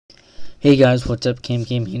Hey guys, what's up? Cam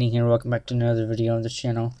Heating here. Welcome back to another video on this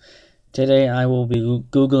channel. Today I will be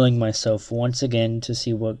googling myself once again to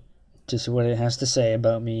see what it has to say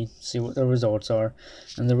about me, see what the results are.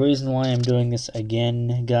 And the reason why I'm doing this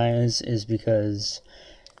again, guys, is because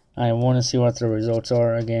I want to see what the results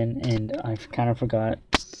are again, and I kind of forgot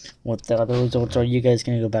what the other results are. You guys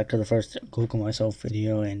can go back to the first Google myself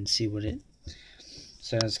video and see what it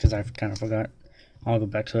says, because I kind of forgot. I'll go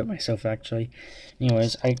back to it myself, actually.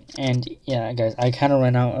 Anyways, yeah, guys, I kind of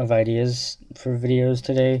ran out of ideas for videos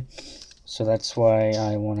today, so that's why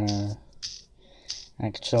I want to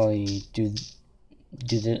actually do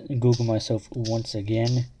the Google myself once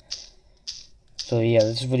again. So yeah,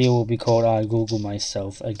 this video will be called I Google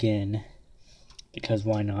myself again, because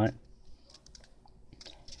why not?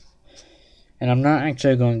 And I'm not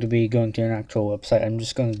actually going to be going to an actual website. I'm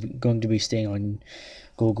just going to be staying on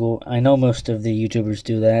Google. I know most of the YouTubers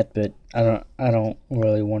do that, but I don't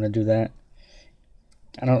really want to do that.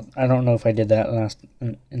 I don't know if I did that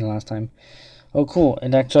in the last time. Oh, cool!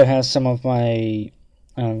 It actually has some of my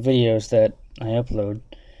videos that I uploaded.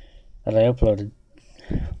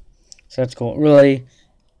 So that's cool. Really,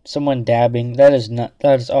 someone dabbing. That is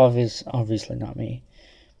obviously not me.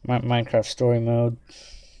 Minecraft story mode.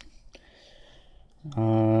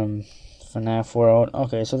 FNAF World.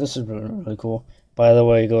 Okay, so this is really cool. By the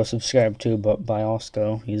way, go subscribe to by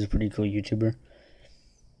Osco. He's a pretty cool YouTuber.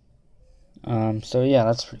 So yeah,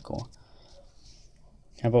 that's pretty cool.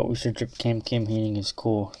 How about we search up Cam Heating is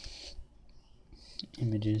cool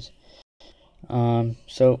images.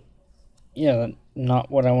 So yeah,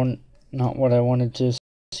 not what I wanted to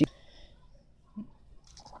see.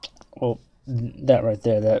 Well, that right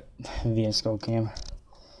there, that VS Code Cam.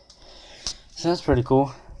 So that's pretty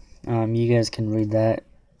cool. You guys can read that.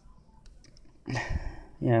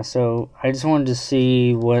 Yeah, so I just wanted to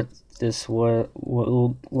see what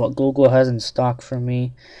Google has in stock for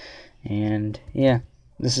me, and yeah,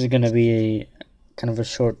 this is gonna be a kind of a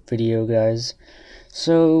short video, guys.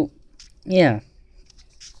 So yeah,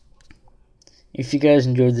 if you guys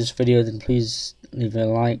enjoyed this video, then please leave a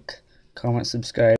like, comment, subscribe.